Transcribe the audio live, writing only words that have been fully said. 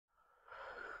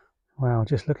Well,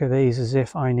 just look at these as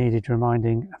if I needed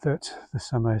reminding that the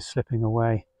summer is slipping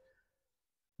away.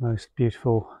 Most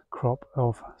beautiful crop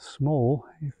of small,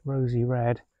 if rosy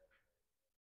red,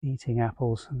 eating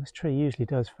apples. And this tree usually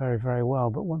does very, very well.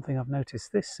 But one thing I've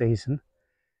noticed this season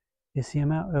is the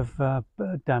amount of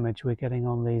bird damage we're getting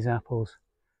on these apples.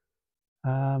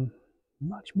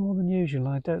 Much more than usual.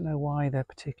 I don't know why they're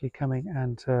particularly coming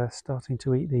and starting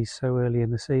to eat these so early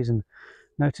in the season.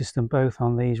 Noticed them both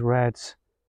on these reds,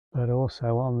 but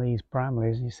also on these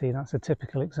bramleys. You see, that's a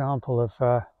typical example of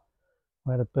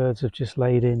where the birds have just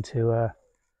laid into a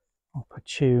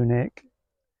opportunically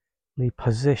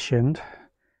positioned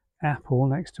apple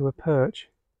next to a perch.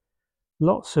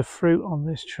 Lots of fruit on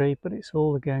this tree, but it's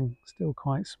all again still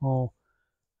quite small.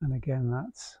 And again,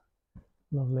 that's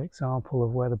a lovely example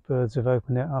of where the birds have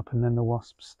opened it up and then the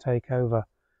wasps take over.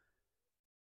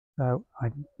 So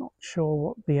I'm not sure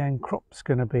what the end crop's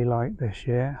going to be like this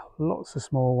year. Lots of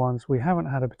small ones. We haven't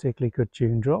had a particularly good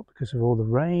June drop because of all the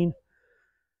rain.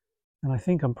 And I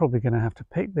think I'm probably going to have to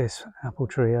pick this apple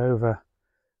tree over,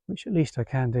 which at least I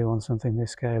can do on something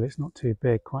this scale. It's not too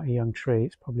big, quite a young tree.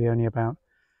 It's probably only about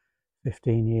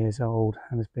 15 years old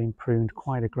and has been pruned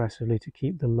quite aggressively to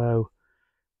keep the low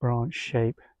branch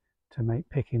shape to make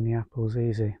picking the apples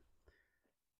easy.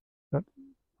 But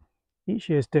each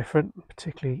year is different,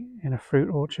 particularly in a fruit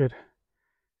orchard.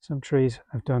 Some trees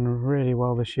have done really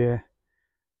well this year.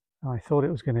 I thought it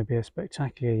was going to be a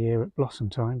spectacular year at blossom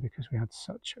time because we had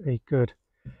such a good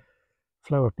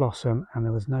flow of blossom and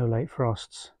there was no late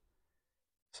frosts.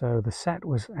 So the set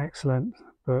was excellent,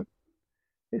 but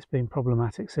it's been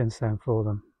problematic since then for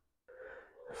them.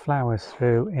 The flowers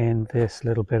through in this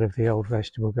little bit of the old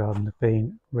vegetable garden have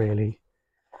been really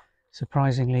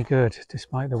surprisingly good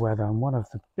despite the weather, and one of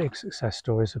the big success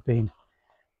stories have been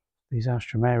these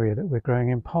alstroemeria that we're growing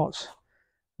in pots.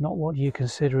 Not what you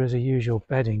consider as a usual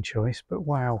bedding choice, but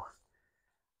wow,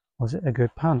 was it a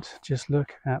good punt. Just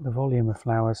look at the volume of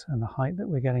flowers and the height that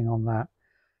we're getting on that.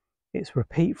 It's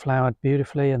repeat flowered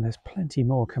beautifully and there's plenty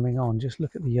more coming on. Just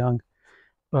look at the young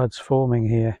buds forming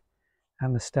here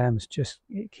and the stems. Just,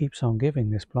 it keeps on giving,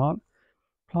 this plant.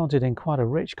 Planted in quite a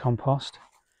rich compost,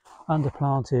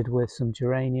 underplanted with some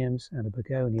geraniums and a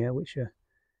begonia, which are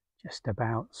just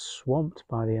about swamped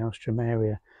by the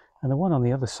alstroemeria. And the one on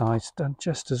the other side's done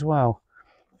just as well.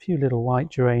 A few little white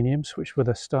geraniums, which were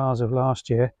the stars of last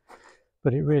year,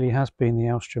 but it really has been the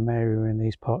alstroemeria in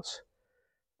these pots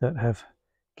that have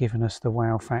given us the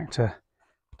wow factor,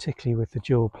 particularly with the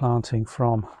dual planting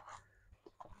from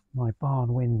my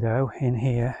barn window in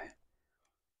here.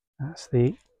 That's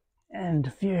the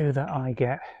end view that I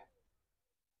get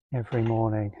every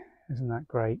morning. Isn't that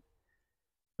great?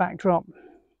 Backdrop,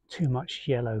 too much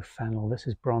yellow fennel. This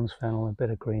is bronze fennel, a bit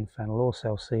of green fennel, all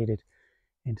self-seeded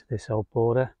into this old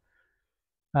border.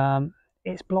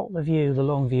 It's blocked the view, the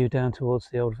long view down towards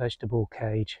the old vegetable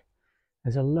cage.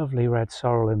 There's a lovely red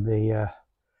sorrel in the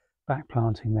back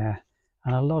planting there,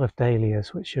 and a lot of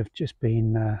dahlias which have just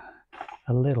been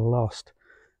a little lost.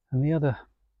 And the other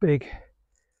big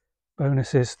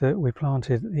bonuses that we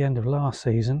planted at the end of last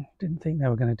season, didn't think they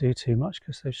were going to do too much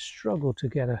because they've struggled to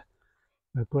get a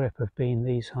grip, have been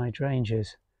these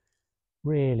hydrangeas.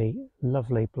 Really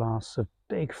lovely blasts of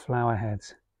big flower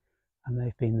heads, and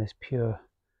they've been this pure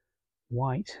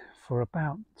white for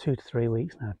about 2 to 3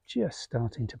 weeks now, just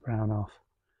starting to brown off.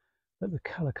 But the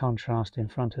colour contrast in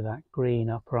front of that green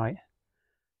upright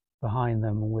behind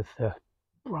them with the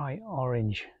bright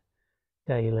orange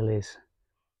daylilies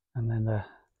and then the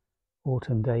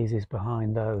autumn daisies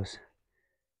behind those.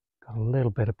 Got a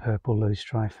little bit of purple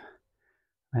loosestrife.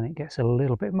 Then it gets a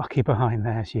little bit mucky behind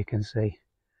there, as you can see.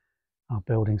 Our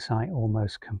building site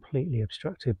almost completely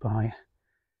obstructed by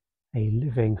a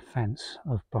living fence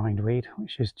of bindweed,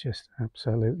 which is just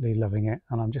absolutely loving it.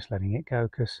 And I'm just letting it go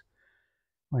because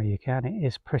where you can, it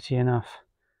is pretty enough.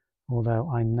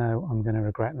 Although I know I'm going to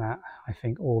regret that. I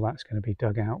think all that's going to be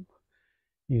dug out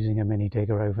using a mini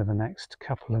digger over the next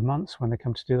couple of months when they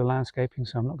come to do the landscaping,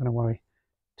 so I'm not going to worry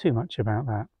too much about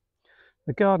that.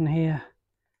 The garden here,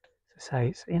 as I say,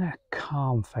 it's in a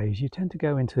calm phase. You tend to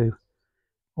go into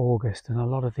August and a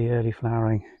lot of the early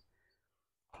flowering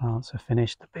plants are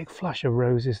finished. The big flush of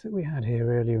roses that we had here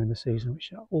earlier in the season,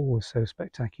 which are always so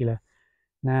spectacular,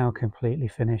 now completely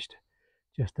finished.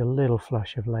 Just a little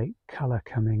flush of late colour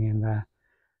coming in there.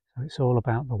 So it's all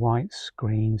about the whites,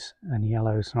 greens and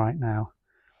yellows right now.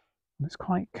 And it's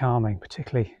quite calming,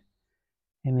 particularly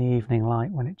in the evening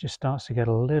light when it just starts to get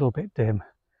a little bit dim.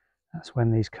 That's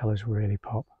when these colours really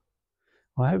pop.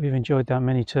 Well, I hope you've enjoyed that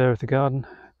mini tour of the garden.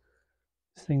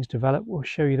 As things develop, we'll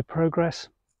show you the progress.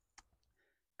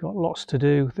 Got lots to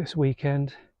do this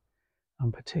weekend.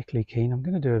 I'm particularly keen. I'm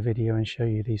going to do a video and show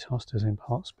you these hostas in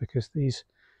pots, because these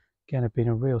again have been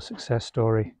a real success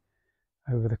story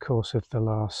over the course of the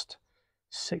last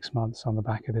 6 months on the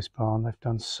back of this barn. They've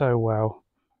done so well.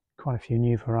 Quite a few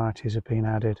new varieties have been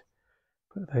added,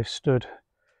 but they've stood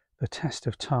the test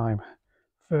of time,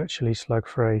 virtually slug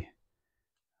free,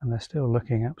 and they're still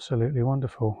looking absolutely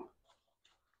wonderful.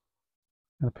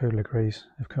 And the poodle agrees,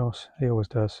 of course, he always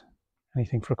does.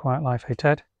 Anything for a quiet life, hey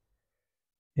Ted?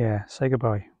 Yeah, say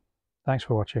goodbye. Thanks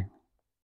for watching.